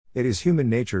It is human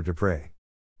nature to pray.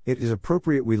 It is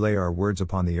appropriate we lay our words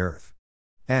upon the earth.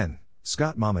 N.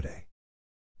 Scott Momaday.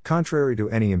 Contrary to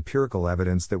any empirical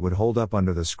evidence that would hold up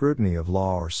under the scrutiny of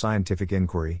law or scientific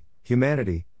inquiry,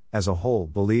 humanity, as a whole,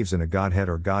 believes in a Godhead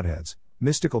or Godheads,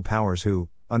 mystical powers who,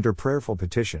 under prayerful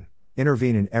petition,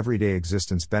 intervene in everyday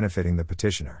existence benefiting the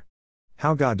petitioner.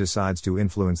 How God decides to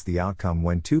influence the outcome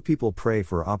when two people pray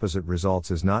for opposite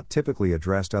results is not typically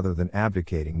addressed other than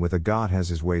abdicating with a God has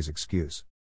his ways excuse.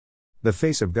 The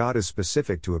face of God is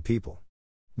specific to a people.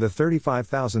 The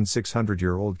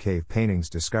 35,600-year-old cave paintings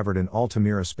discovered in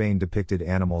Altamira, Spain depicted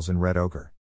animals in red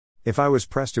ochre. If I was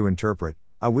pressed to interpret,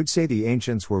 I would say the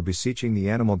ancients were beseeching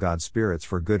the animal god spirits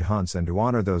for good hunts and to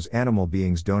honor those animal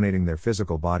beings donating their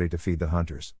physical body to feed the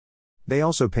hunters. They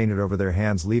also painted over their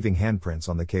hands, leaving handprints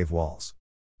on the cave walls.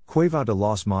 Cueva de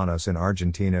los Manos in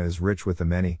Argentina is rich with the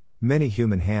many, many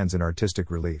human hands in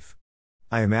artistic relief.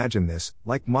 I imagine this,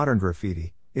 like modern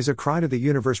graffiti, is a cry to the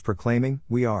universe proclaiming,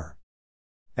 "We are."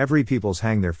 Every peoples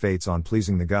hang their fates on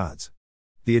pleasing the gods.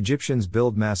 The Egyptians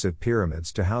build massive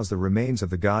pyramids to house the remains of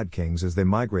the god kings as they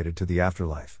migrated to the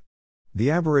afterlife.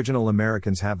 The Aboriginal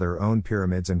Americans have their own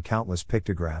pyramids and countless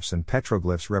pictographs and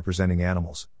petroglyphs representing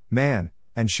animals, man,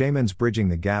 and shamans bridging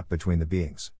the gap between the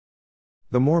beings.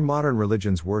 The more modern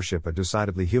religions worship a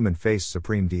decidedly human-faced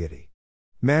supreme deity.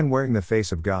 Man wearing the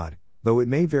face of God, though it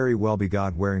may very well be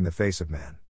God wearing the face of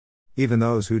man. Even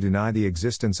those who deny the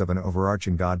existence of an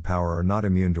overarching God power are not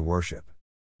immune to worship.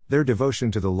 Their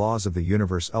devotion to the laws of the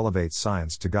universe elevates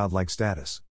science to godlike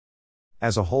status.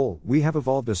 As a whole, we have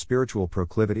evolved a spiritual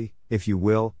proclivity, if you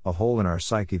will, a hole in our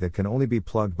psyche that can only be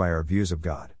plugged by our views of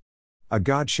God. A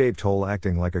God-shaped hole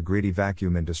acting like a greedy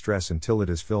vacuum in distress until it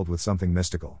is filled with something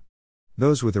mystical.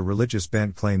 Those with a religious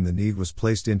bent claim the need was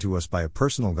placed into us by a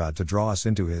personal God to draw us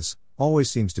into his,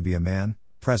 always seems to be a man,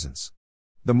 presence.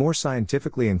 The more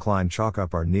scientifically inclined chalk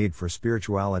up our need for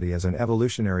spirituality as an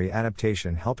evolutionary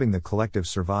adaptation helping the collective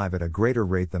survive at a greater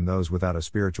rate than those without a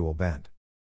spiritual bent.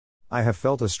 I have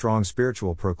felt a strong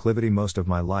spiritual proclivity most of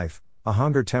my life, a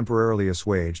hunger temporarily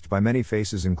assuaged by many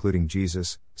faces including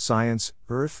Jesus, science,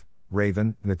 earth,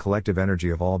 Raven, and the collective energy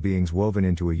of all beings woven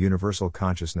into a universal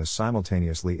consciousness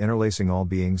simultaneously interlacing all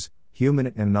beings,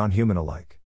 human and non-human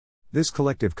alike. This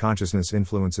collective consciousness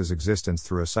influences existence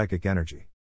through a psychic energy.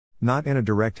 Not in a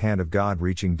direct hand of God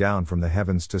reaching down from the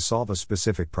heavens to solve a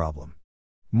specific problem.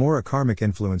 More a karmic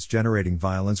influence generating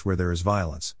violence where there is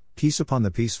violence, peace upon the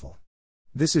peaceful.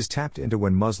 This is tapped into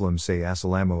when Muslims say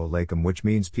Assalamu alaikum, which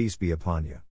means peace be upon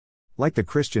you. Like the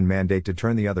Christian mandate to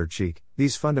turn the other cheek,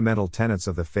 these fundamental tenets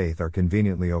of the faith are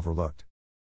conveniently overlooked.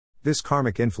 This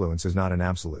karmic influence is not an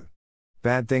absolute.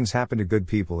 Bad things happen to good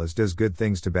people as does good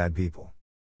things to bad people.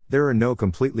 There are no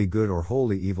completely good or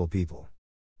wholly evil people.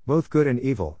 Both good and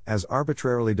evil, as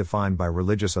arbitrarily defined by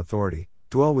religious authority,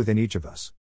 dwell within each of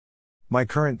us. My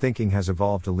current thinking has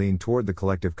evolved to lean toward the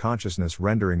collective consciousness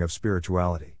rendering of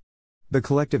spirituality. The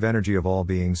collective energy of all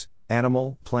beings,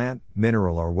 animal, plant,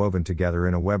 mineral are woven together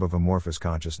in a web of amorphous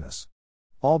consciousness.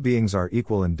 All beings are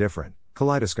equal and different,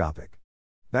 kaleidoscopic.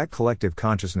 That collective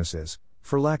consciousness is,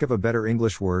 for lack of a better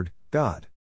English word, God.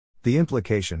 The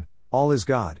implication, all is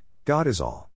God, God is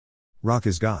all. Rock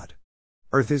is God.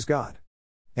 Earth is God.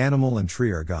 Animal and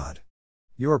tree are God.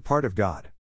 You are part of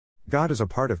God. God is a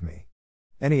part of me.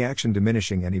 Any action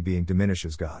diminishing any being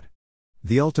diminishes God.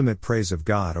 The ultimate praise of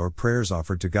God or prayers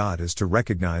offered to God is to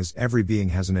recognize every being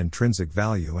has an intrinsic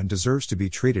value and deserves to be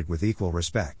treated with equal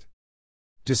respect.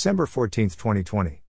 December 14, 2020.